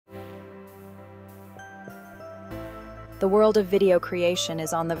The world of video creation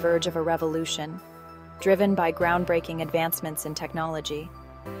is on the verge of a revolution, driven by groundbreaking advancements in technology.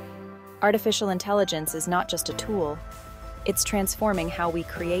 Artificial intelligence is not just a tool, it's transforming how we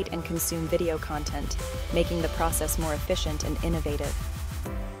create and consume video content, making the process more efficient and innovative.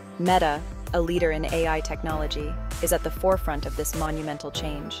 Meta, a leader in AI technology, is at the forefront of this monumental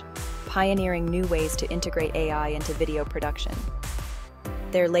change, pioneering new ways to integrate AI into video production.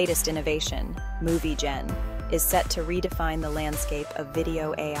 Their latest innovation, MovieGen, is set to redefine the landscape of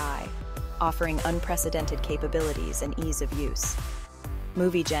video AI, offering unprecedented capabilities and ease of use.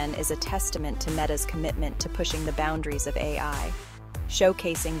 MovieGen is a testament to Meta's commitment to pushing the boundaries of AI,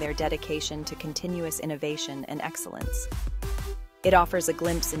 showcasing their dedication to continuous innovation and excellence. It offers a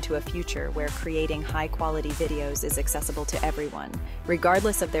glimpse into a future where creating high-quality videos is accessible to everyone,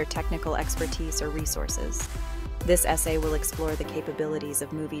 regardless of their technical expertise or resources. This essay will explore the capabilities of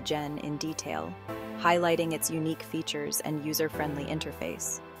MovieGen in detail, highlighting its unique features and user-friendly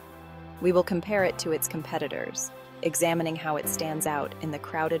interface. We will compare it to its competitors, examining how it stands out in the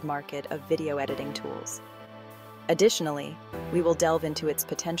crowded market of video editing tools. Additionally, we will delve into its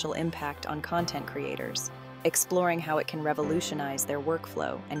potential impact on content creators, exploring how it can revolutionize their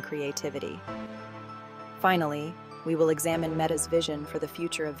workflow and creativity. Finally, we will examine Meta's vision for the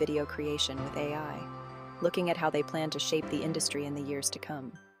future of video creation with AI, looking at how they plan to shape the industry in the years to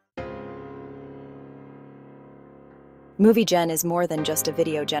come. MovieGen is more than just a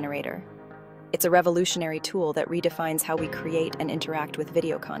video generator. It's a revolutionary tool that redefines how we create and interact with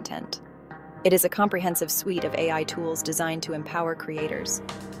video content. It is a comprehensive suite of AI tools designed to empower creators,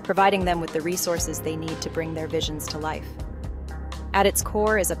 providing them with the resources they need to bring their visions to life. At its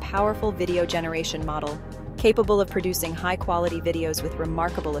core is a powerful video generation model, capable of producing high-quality videos with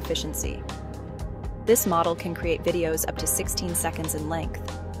remarkable efficiency. This model can create videos up to 16 seconds in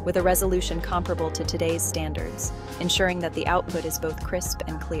length, with a resolution comparable to today's standards, ensuring that the output is both crisp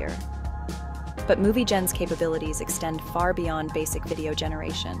and clear. But MovieGen's capabilities extend far beyond basic video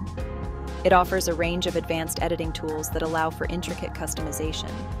generation. It offers a range of advanced editing tools that allow for intricate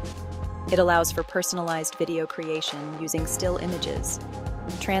customization. It allows for personalized video creation using still images,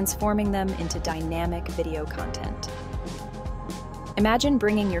 transforming them into dynamic video content. Imagine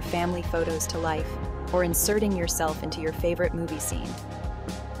bringing your family photos to life or inserting yourself into your favorite movie scene.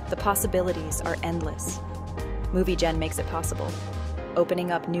 The possibilities are endless. MovieGen makes it possible, opening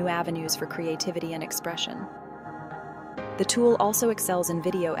up new avenues for creativity and expression. The tool also excels in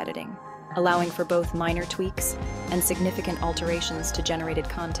video editing, allowing for both minor tweaks and significant alterations to generated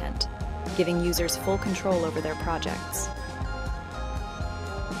content, giving users full control over their projects.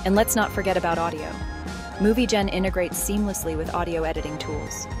 And let's not forget about audio. MovieGen integrates seamlessly with audio editing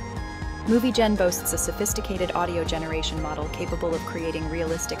tools. MovieGen boasts a sophisticated audio generation model capable of creating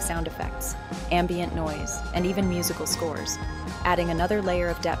realistic sound effects, ambient noise, and even musical scores, adding another layer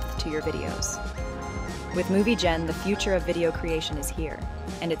of depth to your videos. With MovieGen, the future of video creation is here,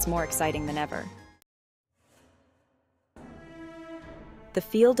 and it's more exciting than ever. The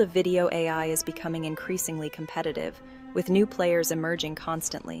field of video AI is becoming increasingly competitive, with new players emerging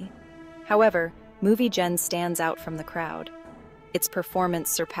constantly. However, MovieGen stands out from the crowd. Its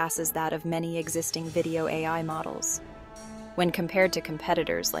performance surpasses that of many existing video AI models. When compared to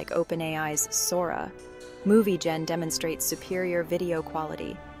competitors like OpenAI's Sora, MovieGen demonstrates superior video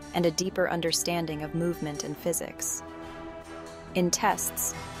quality and a deeper understanding of movement and physics. In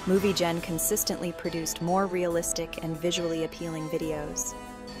tests, MovieGen consistently produced more realistic and visually appealing videos.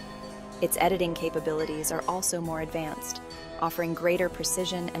 Its editing capabilities are also more advanced, offering greater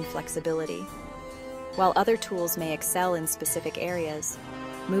precision and flexibility. While other tools may excel in specific areas,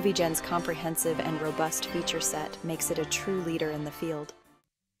 MovieGen's comprehensive and robust feature set makes it a true leader in the field.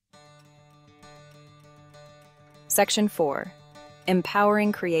 Section 4.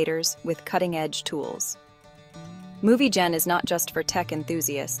 Empowering creators with cutting-edge tools. MovieGen is not just for tech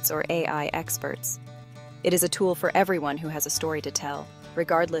enthusiasts or AI experts. It is a tool for everyone who has a story to tell,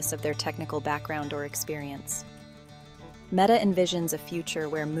 regardless of their technical background or experience. Meta envisions a future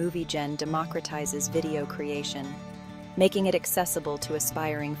where MovieGen democratizes video creation, making it accessible to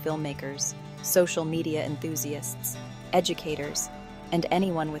aspiring filmmakers, social media enthusiasts, educators, and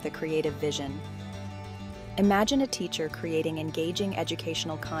anyone with a creative vision. Imagine a teacher creating engaging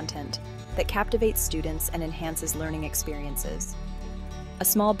educational content that captivates students and enhances learning experiences. A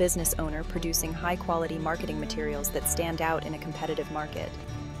small business owner producing high-quality marketing materials that stand out in a competitive market.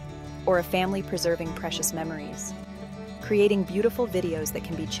 Or a family preserving precious memories, creating beautiful videos that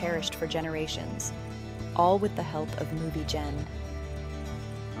can be cherished for generations, all with the help of MovieGen.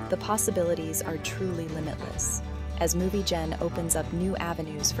 The possibilities are truly limitless, as MovieGen opens up new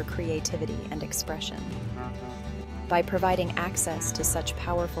avenues for creativity and expression. By providing access to such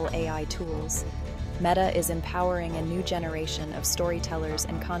powerful AI tools, Meta is empowering a new generation of storytellers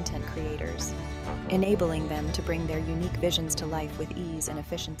and content creators, enabling them to bring their unique visions to life with ease and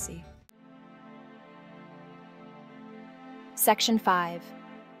efficiency. Section 5.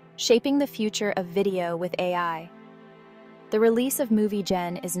 Shaping the future of video with AI. The release of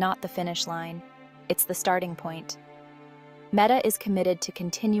MovieGen is not the finish line, it's the starting point. Meta is committed to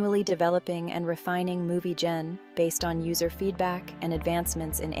continually developing and refining MovieGen based on user feedback and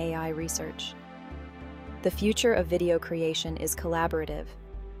advancements in AI research. The future of video creation is collaborative,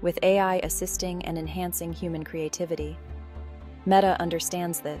 with AI assisting and enhancing human creativity. Meta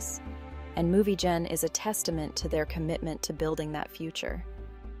understands this, and MovieGen is a testament to their commitment to building that future.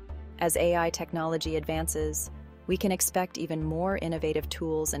 As AI technology advances, we can expect even more innovative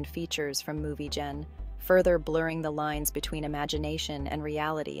tools and features from MovieGen, further blurring the lines between imagination and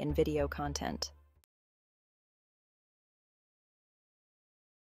reality in video content.